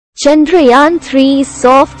Chandrayaan-3's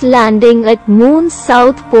soft landing at Moon's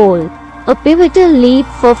South Pole, a pivotal leap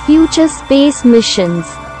for future space missions.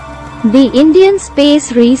 The Indian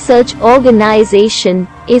Space Research Organisation,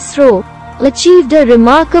 Isro, achieved a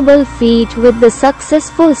remarkable feat with the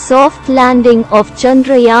successful soft landing of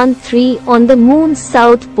Chandrayaan-3 on the Moon's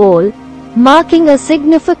South Pole, marking a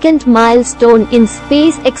significant milestone in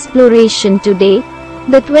space exploration today,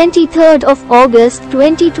 the 23rd of August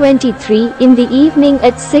 2023 in the evening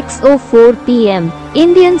at 6:04 p.m.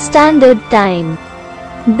 Indian Standard Time.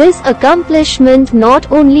 This accomplishment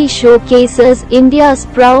not only showcases India's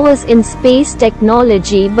prowess in space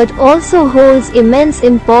technology but also holds immense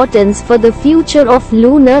importance for the future of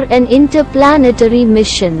lunar and interplanetary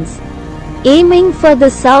missions, aiming for the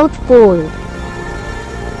South Pole.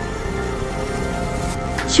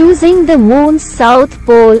 Choosing the Moon's South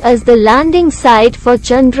Pole as the landing site for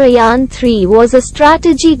Chandrayaan-3 was a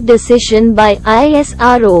strategic decision by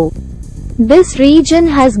Isro. This region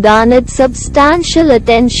has garnered substantial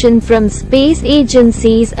attention from space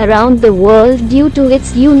agencies around the world due to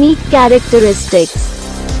its unique characteristics.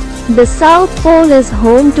 The South Pole is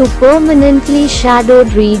home to permanently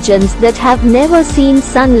shadowed regions that have never seen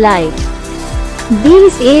sunlight.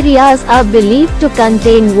 These areas are believed to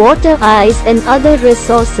contain water, ice and other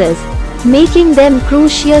resources, making them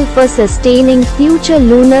crucial for sustaining future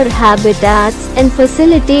lunar habitats and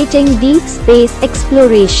facilitating deep space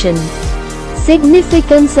exploration.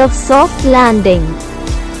 Significance of soft landing.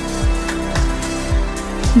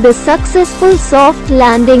 The successful soft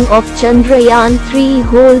landing of Chandrayaan-3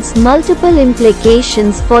 holds multiple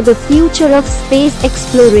implications for the future of space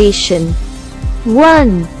exploration.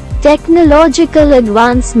 1. Technological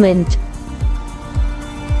advancement.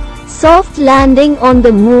 Soft landing on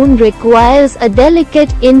the Moon requires a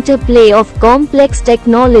delicate interplay of complex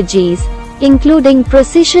technologies, including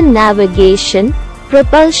precision navigation,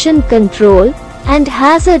 propulsion control, and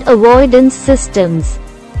hazard avoidance systems.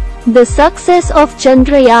 The success of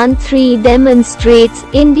Chandrayaan-3 demonstrates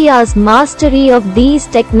India's mastery of these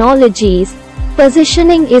technologies,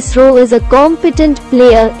 positioning Isro as a competent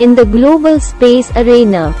player in the global space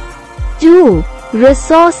arena. 2.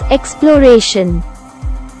 Resource exploration.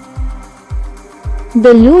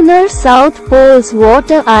 The lunar South Pole's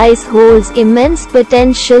water ice holds immense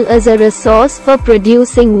potential as a resource for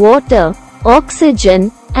producing water,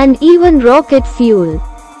 oxygen, and even rocket fuel.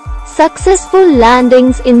 Successful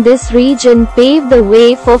landings in this region pave the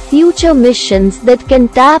way for future missions that can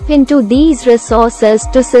tap into these resources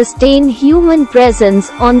to sustain human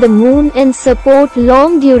presence on the Moon and support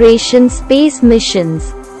long-duration space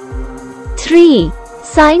missions. 3.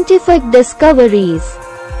 Scientific discoveries.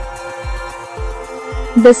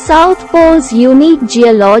 The South Pole's unique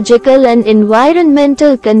geological and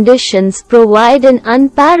environmental conditions provide an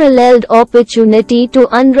unparalleled opportunity to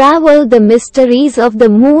unravel the mysteries of the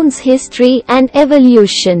Moon's history and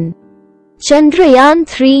evolution.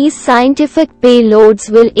 Chandrayaan-3's scientific payloads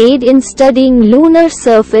will aid in studying lunar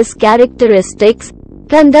surface characteristics,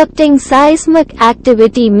 conducting seismic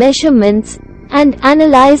activity measurements, and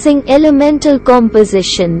analyzing elemental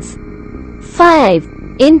compositions. 5.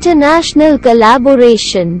 International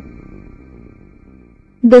collaboration.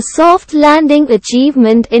 The soft landing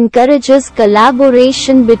achievement encourages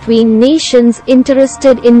collaboration between nations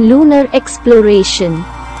interested in lunar exploration.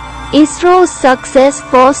 ISRO's success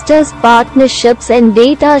fosters partnerships and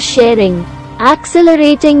data sharing,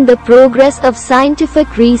 accelerating the progress of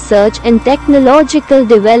scientific research and technological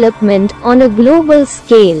development on a global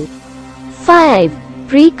scale. 5.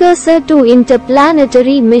 Precursor to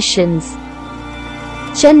interplanetary missions.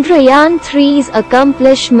 Chandrayaan-3's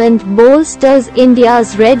accomplishment bolsters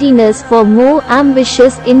India's readiness for more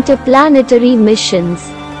ambitious interplanetary missions.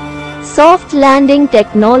 Soft landing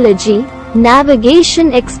technology,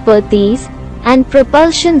 navigation expertise, and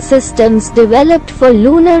propulsion systems developed for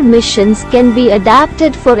lunar missions can be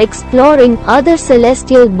adapted for exploring other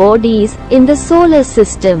celestial bodies in the solar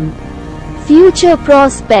system. Future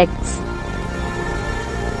prospects.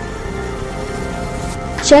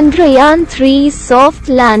 Chandrayaan-3's soft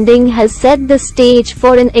landing has set the stage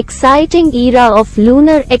for an exciting era of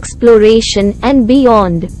lunar exploration and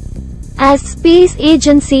beyond. As space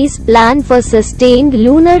agencies plan for sustained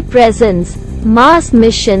lunar presence, Mars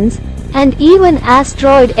missions, and even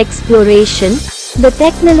asteroid exploration, the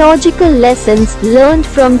technological lessons learned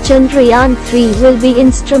from Chandrayaan-3 will be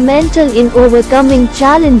instrumental in overcoming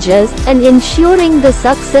challenges and ensuring the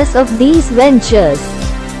success of these ventures.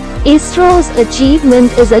 ISRO's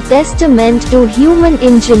achievement is a testament to human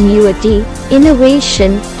ingenuity,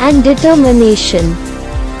 innovation, and determination.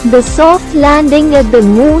 The soft landing at the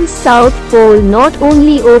Moon's south pole not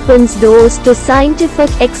only opens doors to scientific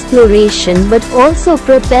exploration but also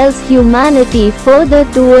propels humanity further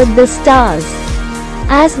toward the stars.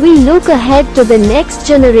 As we look ahead to the next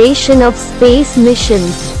generation of space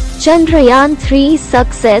missions, Chandrayaan 3's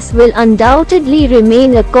success will undoubtedly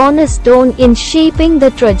remain a cornerstone in shaping the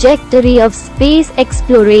trajectory of space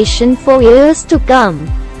exploration for years to come.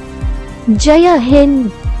 Jaya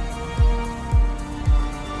Hind.